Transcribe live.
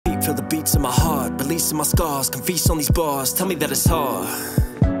Feel the beats in my heart, releasing my scars. Can feast on these bars, tell me that it's hard.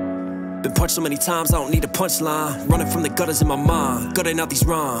 Been punched so many times, I don't need a punchline. Running from the gutters in my mind, gutting out these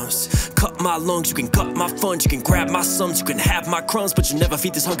rhymes. Cut my lungs, you can cut my funds. You can grab my sons, you can have my crumbs, but you never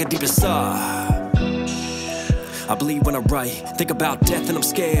feed this hunger deep inside. I bleed when I write, think about death and I'm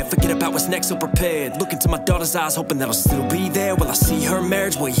scared. Forget about what's next, so prepared. Look into my daughter's eyes, hoping that I'll still be there. Will I see her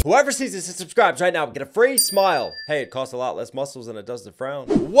marriage? Whoever sees this and subscribes right now will get a free smile. Hey, it costs a lot less muscles than it does to frown.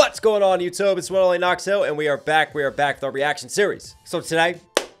 What's going on, YouTube? It's one only Knox, and we are back with our reaction series. So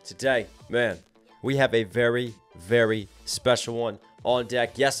today, man, we have a very, very special one on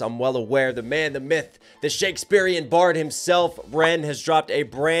deck. Yes, I'm well aware, the man, the myth, the Shakespearean bard himself, Ren, has dropped a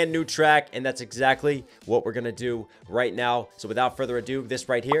brand new track, and that's exactly what we're gonna do right now. So without further ado, this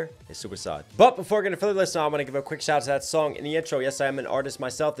right here is Suicide. But before we're gonna further listen, I want to give a quick shout out to that song in the intro. Yes, I am an artist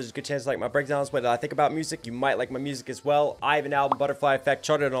myself. There's a good chance to like my breakdowns. What I think about music, you might like my music as well. I have an album, Butterfly Effect,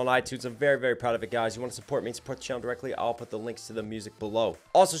 charted on iTunes. I'm very, very proud of it, guys. You want to support me and support the channel directly, I'll put the links to the music below.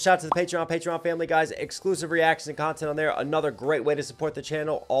 Also, shout out to the Patreon family, guys. Exclusive reactions and content on there. Another great way to support the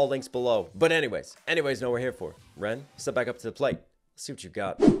channel. All links below. But anyways, know what we're here for. Ren, step back up to the plate. Let's see what you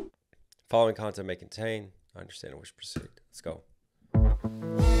got. Following content may contain. I understand and wish to proceed. Let's go.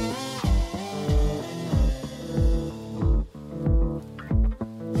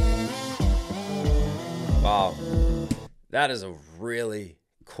 Wow. That is a really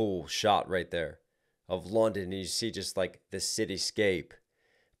cool shot right there of London. And you see just like the cityscape.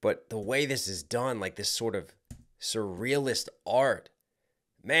 But the way this is done, like this sort of surrealist art,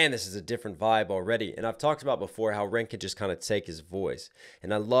 man, this is a different vibe already. And I've talked about before how Ren can just kind of take his voice.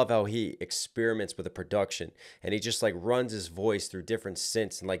 And I love how he experiments with the production. And he just like runs his voice through different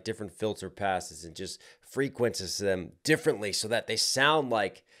synths and like different filter passes and just frequencies them differently so that they sound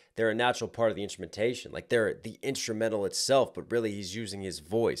like they're a natural part of the instrumentation. Like they're the instrumental itself, but really he's using his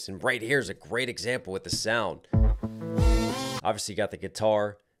voice. And right here is a great example with the sound. Obviously you got the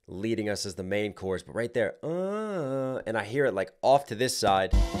guitar leading us as the main chorus, but right there, and I hear it like off to this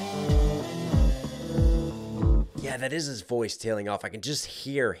side. Yeah, that is his voice tailing off. I can just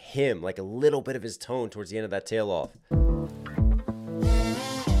hear him, like a little bit of his tone towards the end of that tail off. And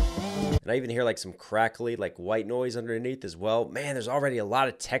I even hear like some crackly, like white noise underneath as well. Man, there's already a lot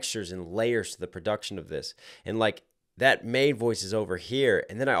of textures and layers to the production of this. And like that main voice is over here,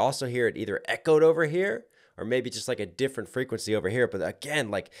 and then I also hear it either echoed over here or maybe just like a different frequency over here. But again,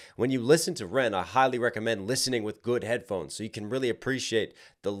 like when you listen to Ren, I highly recommend listening with good headphones so you can really appreciate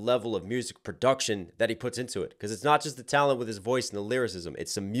the level of music production that he puts into it. Because it's not just the talent with his voice and the lyricism,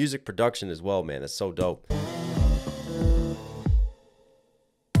 it's some music production as well, man. That's so dope.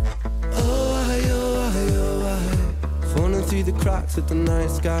 Falling through the cracks of the night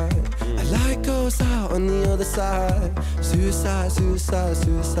sky. A light goes out on the other side. Suicide, suicide,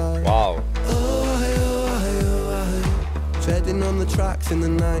 suicide. Wow. Treading on the tracks in the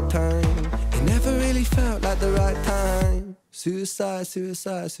night time. It never really felt like the right time. Suicide,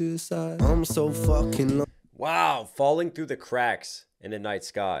 suicide, suicide. I'm so fucking low. Wow, falling through the cracks in the night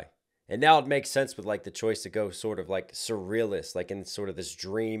sky. And now it makes sense with like the choice to go sort of like surrealist, like in sort of this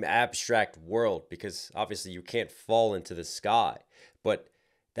dream abstract world, because obviously you can't fall into the sky, but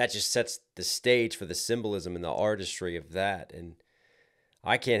that just sets the stage for the symbolism and the artistry of that. And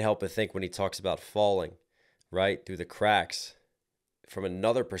I can't help but think when he talks about falling right through the cracks from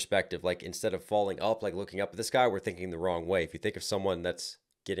another perspective, like instead of falling up, like looking up at the sky, we're thinking the wrong way. If you think of someone that's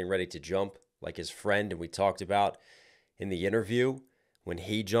getting ready to jump, like his friend, and we talked about in the interview, when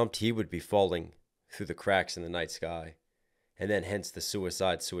he jumped, he would be falling through the cracks in the night sky. And then hence the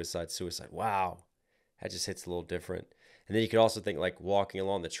suicide, suicide, suicide. Wow, that just hits a little different. And then you could also think like walking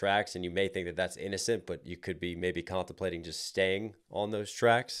along the tracks, and you may think that that's innocent, but you could be maybe contemplating just staying on those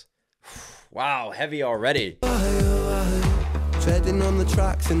tracks. Wow, heavy already. Treading on the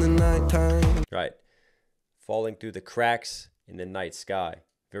tracks in the night time. Right. Falling through the cracks in the night sky.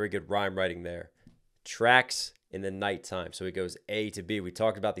 Very good rhyme writing there. Tracks in the nighttime. So it goes A to B. We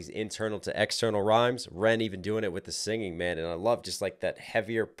talked about these internal to external rhymes. Ren even doing it with the singing, man. And I love just like that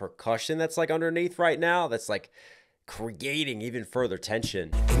heavier percussion that's like underneath right now. That's like creating even further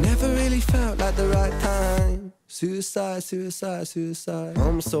tension. It never really felt like the right time. Suicide, suicide, suicide.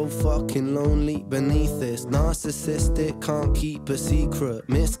 I'm so fucking lonely beneath this. Narcissistic, can't keep a secret.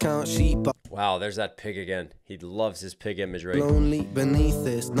 Miscount sheep. Wow, there's that pig again. He loves his pig imagery. Lonely beneath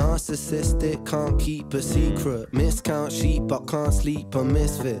this. Narcissistic, can't keep a secret. Miscount sheep, I can't sleep, a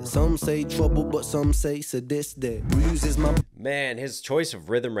misfit. Some say trouble, but some say sadistic. Bruises my... Man, his choice of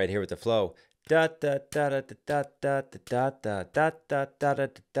rhythm right here with the flow. Da da da da da da da da da da da da da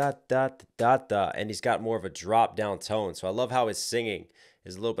da da da da, and he's got more of a drop down tone. So I love how his singing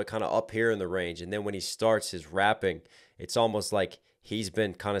is a little bit kind of up here in the range. And then when he starts his rapping, it's almost like he's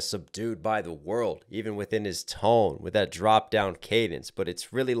been kind of subdued by the world, even within his tone with that drop down cadence. But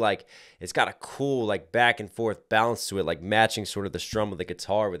it's really like, it's got a cool like back and forth balance to it, like matching sort of the strum of the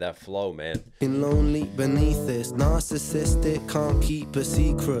guitar with that flow, man. Lonely beneath this, narcissistic, can't keep a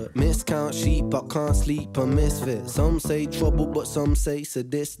secret. Miscount sheep, I can't sleep, a misfit. Some say trouble, but some say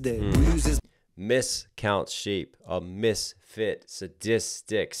sadistic. Bruises. Miscount sheep, a misfit,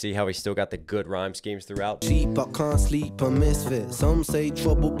 sadistic. See how he still got the good rhyme schemes throughout? Sheep, I can't sleep, a misfit. Some say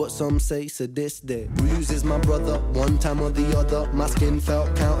trouble, but some say sadistic. Bruises my brother, one time or the other. My skin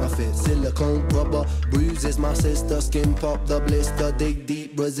felt counterfeit, silicone rubber. Bruises my sister, skin pop the blister. Dig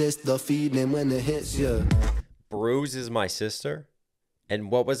deep, resist the feeling when it hits you. Bruises my sister?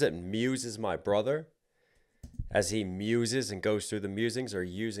 And what was it? Muses my brother? As he muses and goes through the musings, or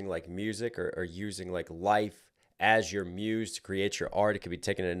using like music or using like life as your muse to create your art. It could be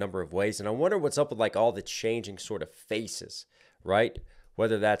taken in a number of ways. And I wonder what's up with like all the changing sort of faces, right?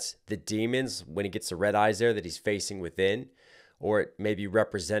 Whether that's the demons when he gets the red eyes there that he's facing within, or it may be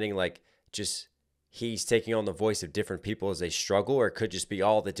representing like just he's taking on the voice of different people as they struggle, or it could just be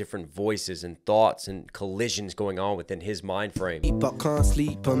all the different voices and thoughts and collisions going on within his mind frame. I can't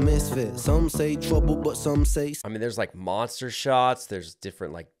sleep, a misfit. Some say trouble, but some say I mean, there's like monster shots, there's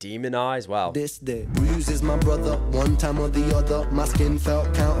different like demon eyes. Wow. this day. Bruises my brother, one time or the other. My skin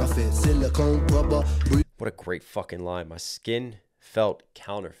felt counterfeit, silicone rubber. What a great fucking line. My skin felt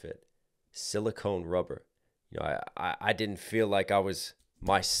counterfeit, silicone rubber. You know, I didn't feel like I was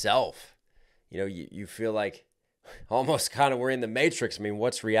myself. You know, you feel like almost kind of we're in the Matrix. I mean,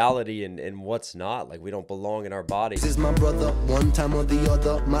 what's reality and what's not? Like, we don't belong in our bodies. This is my brother, one time or the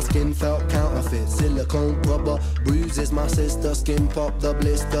other. My skin felt counterfeit, silicone rubber. Bruises my sister, skin pop the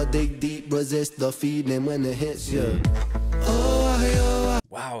blister. Dig deep, resist the feeling when it hits you.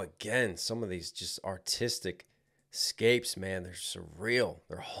 Wow, again, some of these just artistic escapes, man. They're surreal.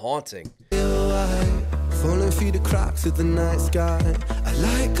 They're haunting. Falling through the cracks of the night sky. A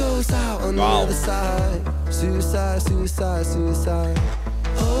light goes out on the other side. Suicide, suicide, suicide.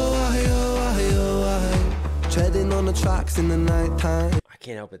 Treading on the tracks in the night time. I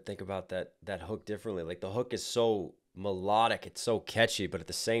can't help but think about that hook differently. Like, the hook is so melodic, it's so catchy, but at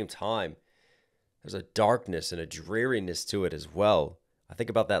the same time, there's a darkness and a dreariness to it as well. I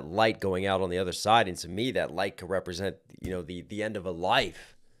think about that light going out on the other side, and to me, that light could represent, you know, the end of a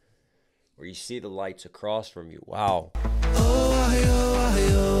life, where you see the lights across from you. Wow.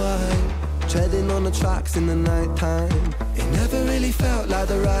 Treading on the tracks in the night time. It never really felt like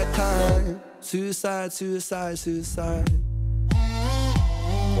the right time. Suicide, suicide, suicide.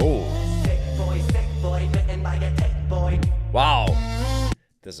 Oh. Wow.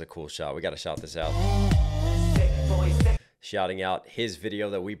 This is a cool shot. We got to shout this out. Shouting out his video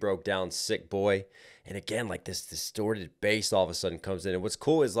that we broke down, Sick Boy. And again, like this distorted bass all of a sudden comes in. And what's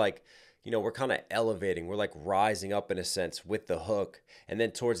cool is like, you know, we're kind of elevating. We're like rising up in a sense with the hook. And then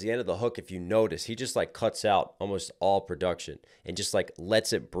towards the end of the hook, if you notice, he just like cuts out almost all production and just like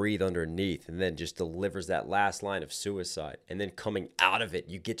lets it breathe underneath, and then just delivers that last line of suicide. And then coming out of it,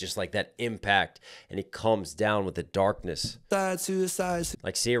 you get just like that impact, and he comes down with the darkness. Suicide.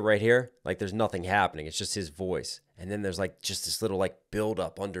 Like, see it right here? Like, there's nothing happening. It's just his voice. And then there's like just this little like build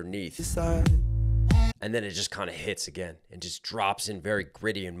up underneath. Suicide. And then it just kind of hits again and just drops in very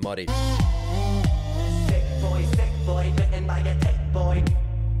gritty and muddy. Sick boy, bitten by a tech boy.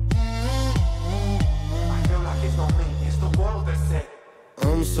 I feel like it's not me, it's the world that's sick.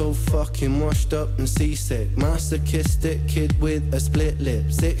 I'm so fucking washed up and seasick. Masochistic kid with a split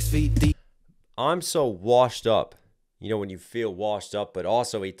lip. 6 feet deep. I'm so washed up. You know, when you feel washed up, but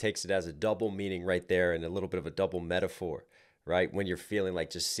also he takes it as a double meaning right there, and a little bit of a double metaphor, right? When you're feeling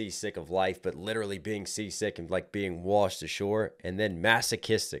like just seasick of life, but literally being seasick and like being washed ashore. And then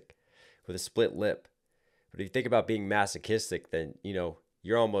masochistic with a split lip. But if you think about being masochistic, then, you know,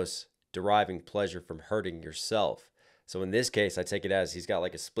 you're almost deriving pleasure from hurting yourself. So in this case, I take it as he's got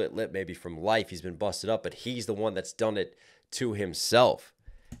like a split lip maybe from life. He's been busted up, but he's the one that's done it to himself.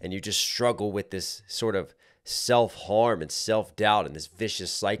 And you just struggle with this sort of self-harm and self-doubt and this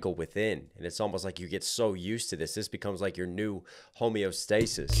vicious cycle within. And it's almost like you get so used to this. This becomes like your new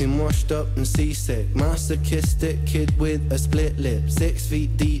homeostasis. Kim washed up and seasick. Masochistic kid with a split lip. 6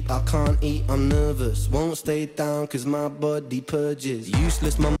 feet deep, I can't eat, I'm nervous. Won't stay down cause my body purges.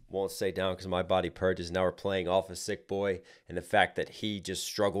 Useless, my Won't stay down because my body purges. Now we're playing off a Sick Boy and the fact that he just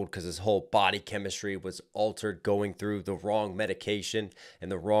struggled because his whole body chemistry was altered, going through the wrong medication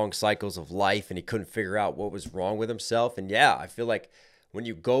and the wrong cycles of life, and he couldn't figure out what was wrong with himself. And yeah, I feel like when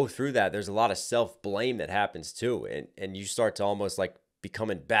you go through that, there's a lot of self-blame that happens too, and you start to almost like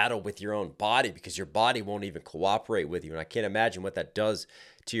become in battle with your own body because your body won't even cooperate with you. And I can't imagine what that does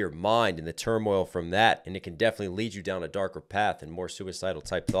to your mind and the turmoil from that. And it can definitely lead you down a darker path and more suicidal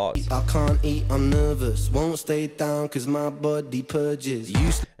type thoughts. I can't eat, I'm nervous, won't stay down cause my body purges.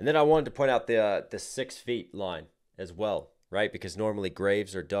 And then I wanted to point out the 6 feet line as well, right? Because normally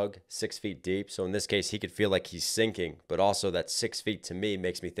graves are dug 6 feet deep. So in this case, he could feel like he's sinking, but also that 6 feet to me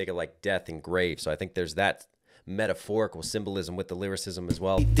makes me think of like death and grave. So I think there's that metaphorical symbolism with the lyricism as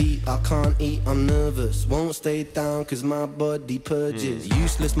well. Deep, I can't eat, I'm nervous, won't stay down cause my body purges.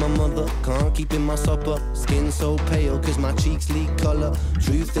 Useless, my mother, can't keep in my supper. Skin so pale cause my cheeks leak color.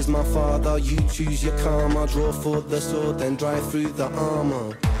 Truth is my father, you choose your karma. Draw for the sword, then drive through the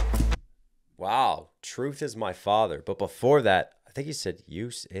armor. Wow, truth is my father. But before that, I think he said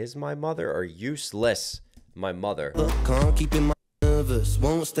use is my mother or useless my mother. Can't keep in my nervous,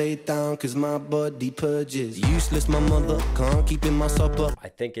 won't stay down cause my body purges. Useless, my mother, can't keep in my supper. I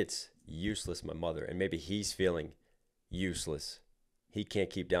think it's useless my mother, and maybe he's feeling useless. He can't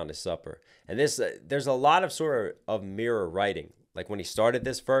keep down his supper. And this there's a lot of sort of mirror writing. Like when he started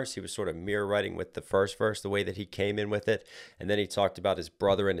this verse, he was sort of mirror writing with the first verse, the way that he came in with it. And then he talked about his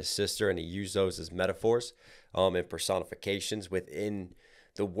brother and his sister, and he used those as metaphors and personifications within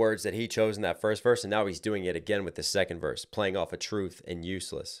the words that he chose in that first verse. And now he's doing it again with the second verse, playing off of truth and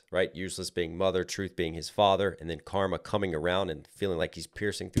useless, right? Useless being mother, truth being his father, and then karma coming around and feeling like he's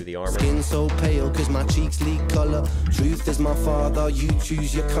piercing through the armor. Skin so pale cause my cheeks leak color. Truth is my father, you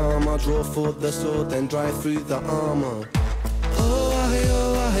choose your karma. Draw for the sword, then drive through the armor.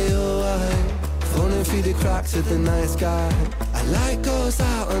 Falling through the cracks of the night sky. A light goes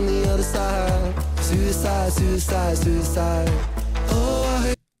out on the other side. Suicide, suicide, suicide.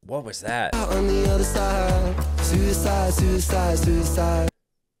 What was that? Out on the other side. Suicide, suicide, suicide.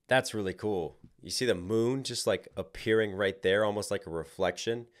 That's really cool. You see the moon just like appearing right there, almost like a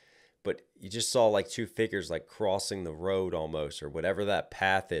reflection. But you just saw like two figures like crossing the road almost, or whatever that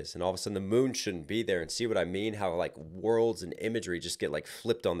path is. And all of a sudden the moon shouldn't be there. And see what I mean? How like worlds and imagery just get like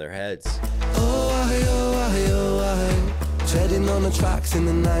flipped on their heads. Treading on the tracks in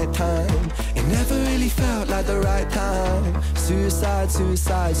the night time. It never really felt like the right time. Suicide,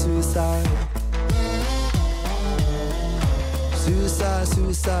 suicide, suicide. Suicide,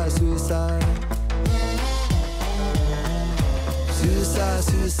 suicide, suicide. Suicide,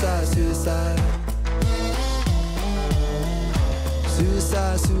 suicide, suicide.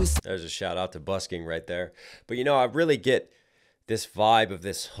 Suicide, suicide. There's a shout out to busking right there. But you know, I really get this vibe of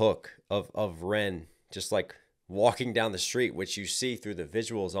this hook of Ren just like walking down the street, which you see through the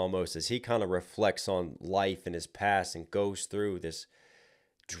visuals almost as he kind of reflects on life and his past and goes through this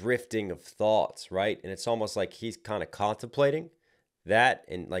drifting of thoughts, right? And it's almost like he's kind of contemplating that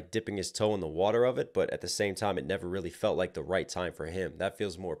and like dipping his toe in the water of it, but at the same time it never really felt like the right time for him. That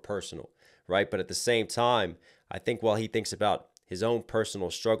feels more personal, right? But at the same time, I think while he thinks about his own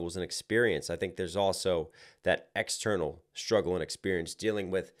personal struggles and experience, I think there's also that external struggle and experience,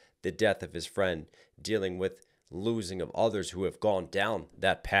 dealing with the death of his friend, dealing with losing of others who have gone down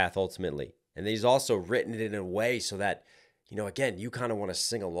that path ultimately. And he's also written it in a way so that, you know, again, you kind of want to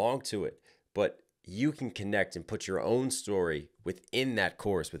sing along to it, but you can connect and put your own story within that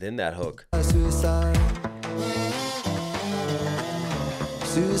chorus, within that hook. Suicide.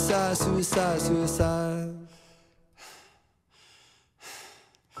 Suicide, suicide, suicide.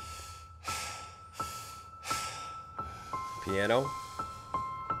 Piano.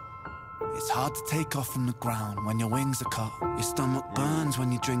 It's hard to take off from the ground when your wings are cut. Your stomach burns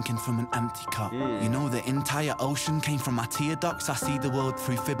when you're drinking from an empty cup. You know the entire ocean came from my tear ducts. I see the world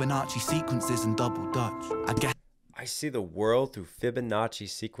through Fibonacci sequences and double Dutch. I see the world through Fibonacci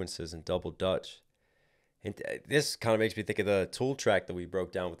sequences and double Dutch. And this kind of makes me think of the Tool track that we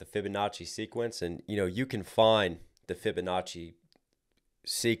broke down with the Fibonacci sequence. And, you know, you can find the Fibonacci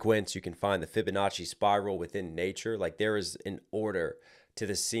sequence. You can find the Fibonacci spiral within nature. Like there is an order to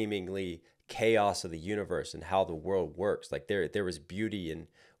the seemingly chaos of the universe and how the world works. Like there is beauty and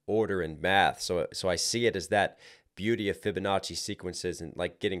order in math. So I see it as that beauty of Fibonacci sequences and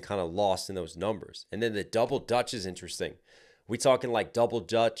like getting kind of lost in those numbers. And then the double Dutch is interesting. We talking like double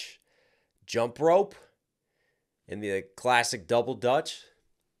Dutch jump rope in the classic double Dutch?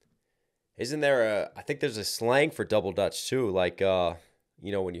 Isn't there I think there's a slang for double Dutch too. Like,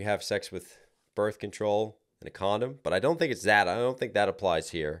 you know, when you have sex with birth control and a condom, but I don't think it's that. I don't think that applies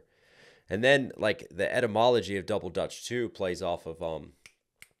here. And then like the etymology of double Dutch too plays off of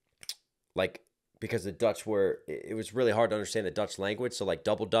like, because the Dutch were, it was really hard to understand the Dutch language. So like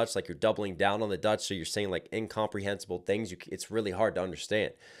double Dutch, like you're doubling down on the Dutch. So you're saying like incomprehensible things. It's really hard to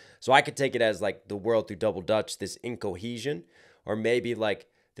understand. So I could take it as like the world through double Dutch, this incohesion, or maybe like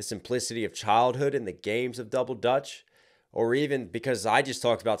the simplicity of childhood and the games of double dutch, or even because I just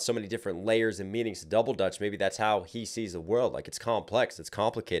talked about so many different layers and meanings to double dutch, maybe that's how he sees the world. Like, it's complex, it's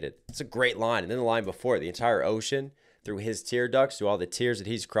complicated. It's a great line. And then the line before, the entire ocean through his tear ducts, through all the tears that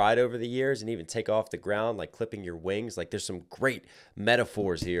he's cried over the years, and even take off the ground, like clipping your wings. Like, there's some great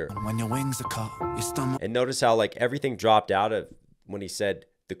metaphors here. When your wings are cut, your stomach. And notice how like everything dropped out of when he said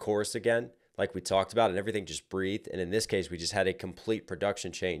the chorus again, like we talked about, and everything just breathed. And in this case, we just had a complete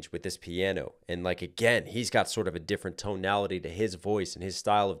production change with this piano. And like, again, he's got sort of a different tonality to his voice and his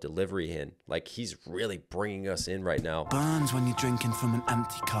style of delivery in. Like, he's really bringing us in right now. Burns when you're drinking from an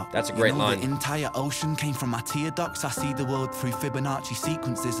empty cup. That's a great line. The entire ocean came from my tear ducts. I see the world through Fibonacci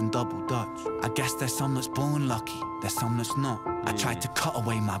sequences and double dutch. I guess there's some that's born lucky, there's some that's not. I tried to cut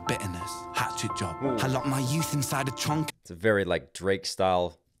away my bitterness, hatchet job. I locked my youth inside a trunk. It's a very like Drake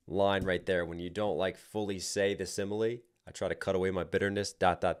style line right there. When you don't like fully say the simile, I try to cut away my bitterness, ...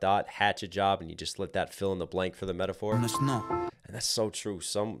 hatchet job, and you just let that fill in the blank for the metaphor. And it's not. And that's so true.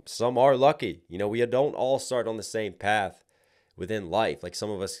 Some are lucky. You know, we don't all start on the same path within life. Like,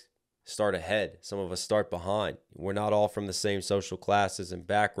 some of us start ahead, some of us start behind. We're not all from the same social classes and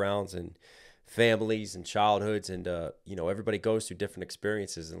backgrounds and families and childhoods, and you know, everybody goes through different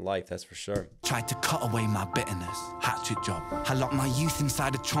experiences in life, that's for sure. Tried to cut away my bitterness, hatchet job. I locked my youth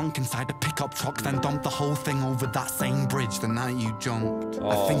inside a trunk, inside a pickup truck, then dumped the whole thing over that same bridge the night you jumped.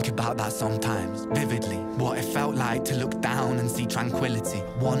 I think about that sometimes, vividly, what it felt like to look down and see tranquility.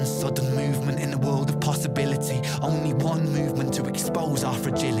 One sudden movement in a world of possibility, only one movement to expose our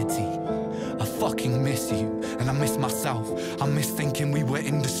fragility. I fucking miss you, and I miss myself. I miss thinking we were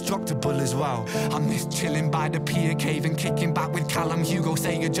indestructible as well. I miss chilling by the pier cave and kicking back with Callum, Hugo,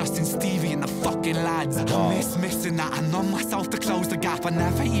 Sega, Justin, Stevie and the fucking lads. I miss missing that. I numb myself to close the gap. I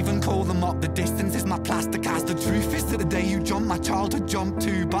never even call them up. The distance is my plastic ass. The truth is that the day you jumped, my childhood jumped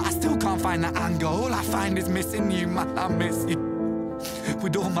too. But I still can't find that anger. All I find is missing you, man, I miss you.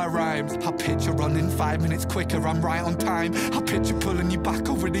 With all my rhymes, I picture running 5 minutes quicker, I'm right on time. I picture pulling you back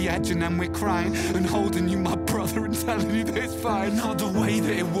over the edge and then we're crying, and holding you, my brother, and telling you that it's fine. Not the way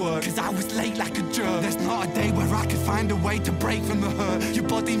that it worked, cause I was late like a jerk. There's not a day where I could find a way to break from the hurt. Your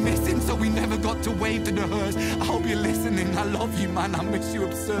body missing, so we never got to wave to the hearse. I hope you're listening, I love you, man, I miss you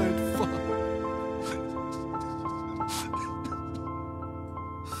absurd. Fuck.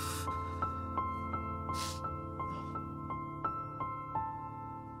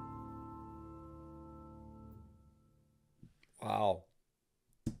 Wow.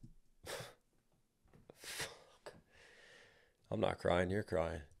 I'm not crying, you're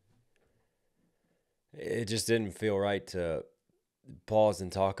crying. It just didn't feel right to pause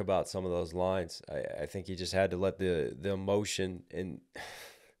and talk about some of those lines. I think he just had to let the emotion and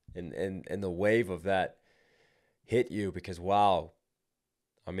the wave of that hit you, because wow.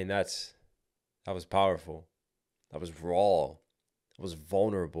 I mean, that was powerful. That was raw. That was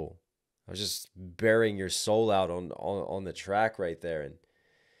vulnerable. I was just burying your soul out on the track right there,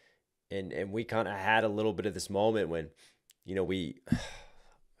 and we kind of had a little bit of this moment when, you know, man,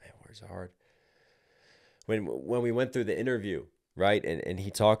 words are hard. When we went through the interview, right, and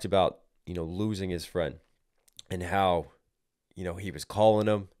he talked about, you know, losing his friend, and how, you know, he was calling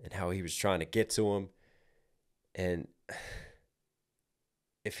him and how he was trying to get to him, and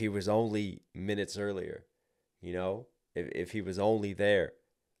if he was only minutes earlier, you know, if he was only there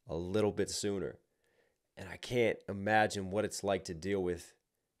a little bit sooner. And I can't imagine what it's like to deal with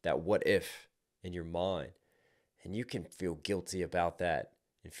that what if in your mind. And you can feel guilty about that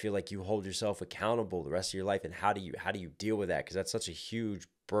and feel like you hold yourself accountable the rest of your life. And how do you deal with that? Because that's such a huge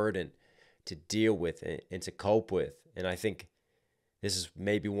burden to deal with and to cope with. And I think this is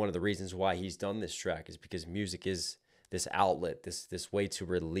maybe one of the reasons why he's done this track, is because music is this outlet, this way to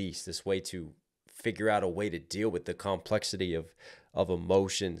release, this way to figure out a way to deal with the complexity of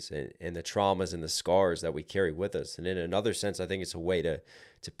emotions and the traumas and the scars that we carry with us. And in another sense, I think it's a way to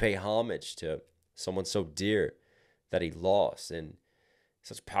pay homage to someone so dear that he lost. And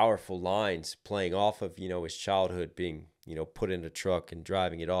such powerful lines playing off of, you know, his childhood being, you know, put in a truck and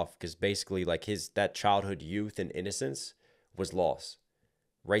driving it off, because basically like that childhood youth and innocence was lost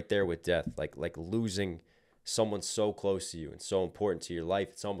right there with death. Like losing someone so close to you and so important to your life.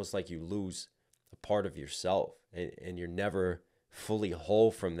 It's almost like you lose a part of yourself, and you're never fully whole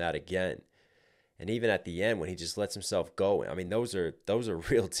from that again. And even at the end when he just lets himself go, I mean, those are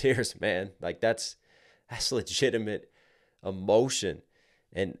real tears, man. Like that's legitimate emotion.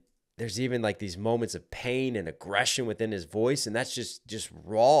 And there's even like these moments of pain and aggression within his voice, and that's just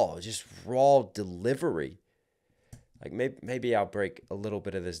raw delivery. Like maybe I'll break a little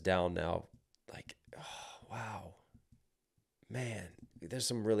bit of this down now. Like, oh, wow, man, there's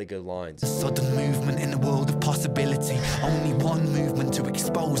some really good lines. Sudden movement in a world of possibility. Only one movement to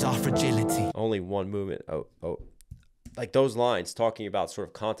expose our fragility. Only one movement. Oh. Like those lines talking about sort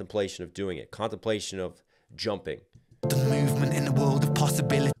of contemplation of doing it. Contemplation of jumping. The movement in a world of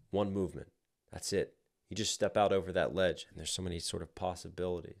possibility. One movement. That's it. You just step out over that ledge and there's so many sort of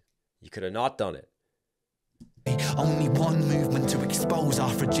possibilities. You could have not done it. Only one movement to expose our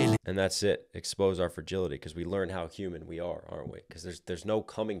fragility. And that's it. Expose our fragility, because we learn how human we are, aren't we? Because there's no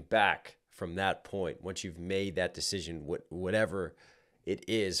coming back from that point. Once you've made that decision, whatever it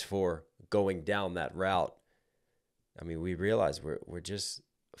is for going down that route, I mean, we realize we're just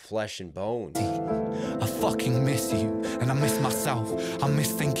flesh and bone. I fucking miss you, and I miss myself. I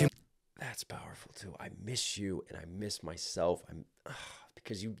miss thinking. That's powerful too. I miss you, and I miss myself.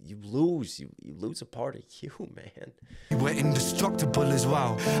 Because you lose a part of you, man. You were indestructible as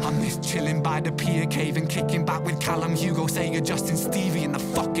well. I miss chilling by the pier cave and kicking back with Callum, Hugo, Sega, Justin, Stevie, and the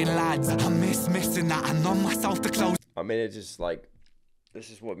fucking lads. I miss missing that. I numb myself to close. I mean, it just like,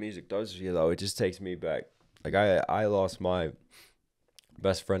 this is what music does for you, though. It just takes me back. Like I lost my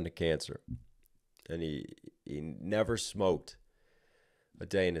best friend to cancer, and he never smoked a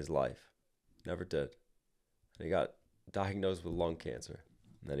day in his life. Never did. And he got diagnosed with lung cancer.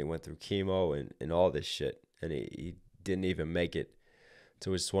 And then he went through chemo and all this shit. And he didn't even make it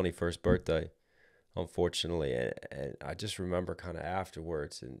to his 21st birthday, unfortunately. And I just remember kind of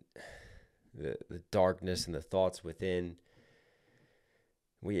afterwards and the darkness and the thoughts within.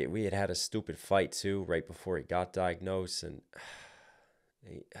 We had a stupid fight too right before he got diagnosed. And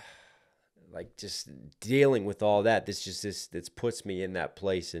like just dealing with all that, this puts me in that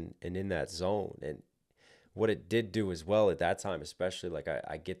place and in that zone. And what it did do as well at that time, especially, like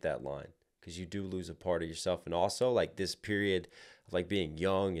I get that line, because you do lose a part of yourself. And also like this period of like being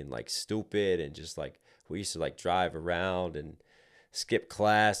young and like stupid and just like we used to like drive around and skip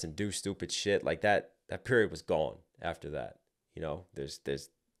class and do stupid shit like that period was gone after that. You know, there's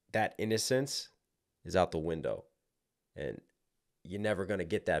that innocence is out the window, and you're never going to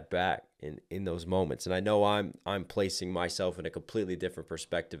get that back in those moments. And I know I'm placing myself in a completely different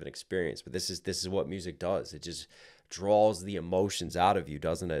perspective and experience, but this is what music does. It just draws the emotions out of you,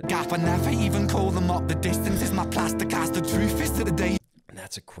 doesn't it? Gap, I never even call them up. The distance is my plaster cast. The truth is to the day. And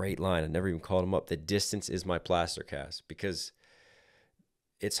that's a great line. I never even called them up. The distance is my plaster cast, because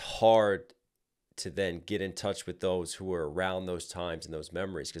it's hard to then get in touch with those who were around those times and those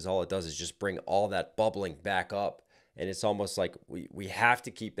memories, because all it does is just bring all that bubbling back up. And it's almost like we have to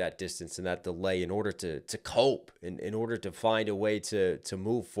keep that distance and that delay in order to cope, in order to find a way to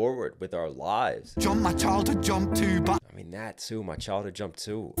move forward with our lives. Jump my childhood jump too, but I mean, that too, my childhood jump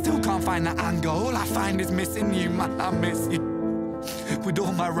too. still can't find the anger. All I find is missing you, man. I miss you. With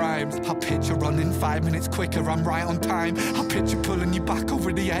all my rhymes, I picture running 5 minutes quicker, I'm right on time. I picture pulling you back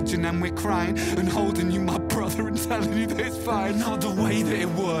over the edge and then we're crying and holding you, my brother, and telling you that it's fine. Not the way that it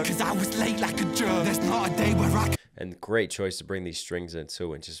worked, cause I was late like a jerk. There's not a day where I And great choice to bring these strings in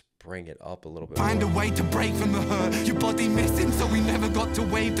too and just bring it up a little bit find more. a way to break from the hurt. Your body missing, so we never got to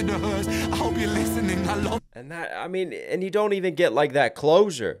wave to the hers. I hope you're listening, I love. And that, I mean, and you don't even get like that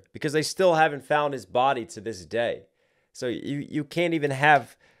closure, because they still haven't found his body to this day. So you can't even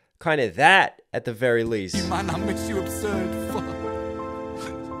have kind of that at the very least. You, man, I miss you absurd. Fuck.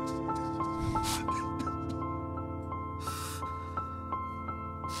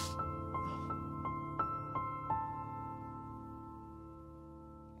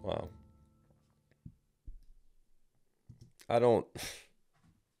 Wow. I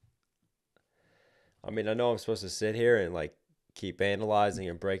mean, I know I'm supposed to sit here and like keep analyzing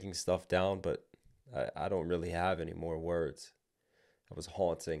and breaking stuff down, but I don't really have any more words. That was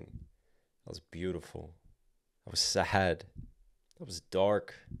haunting. That was beautiful. That was sad. That was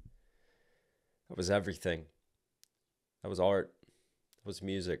dark. That was everything. That was art. That was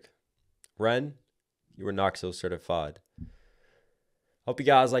music. Ren, you were Knox certified. Hope you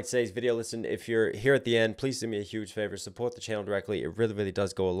guys like today's video. Listen, if you're here at the end, please do me a huge favor. Support the channel directly. It really, really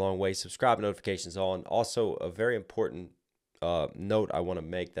does go a long way. Subscribe, notifications on. Also, a very important note I want to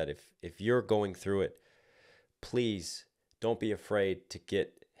make, that if you're going through it, please don't be afraid to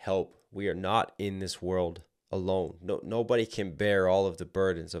get help. We are not in this world alone. Nobody can bear all of the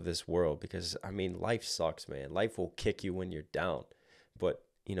burdens of this world, because, I mean, life sucks, man. Life will kick you when you're down. But,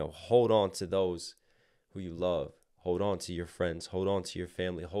 you know, hold on to those who you love. Hold on to your friends. Hold on to your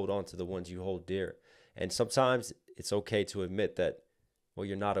family. Hold on to the ones you hold dear. And sometimes it's okay to admit that, well,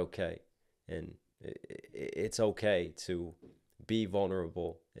 you're not okay. And it's okay to be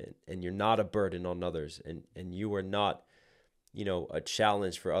vulnerable, and you're not a burden on others. And you are not, you know, a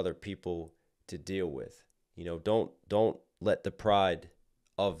challenge for other people to deal with. You know, don't let the pride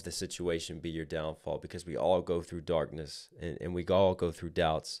of the situation be your downfall, because we all go through darkness, and we all go through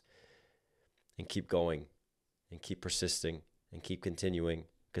doubts. And keep going and keep persisting and keep continuing,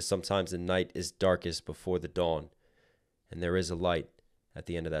 because sometimes the night is darkest before the dawn, and there is a light at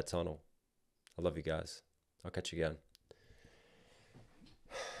the end of that tunnel. I love you guys. I'll catch you again.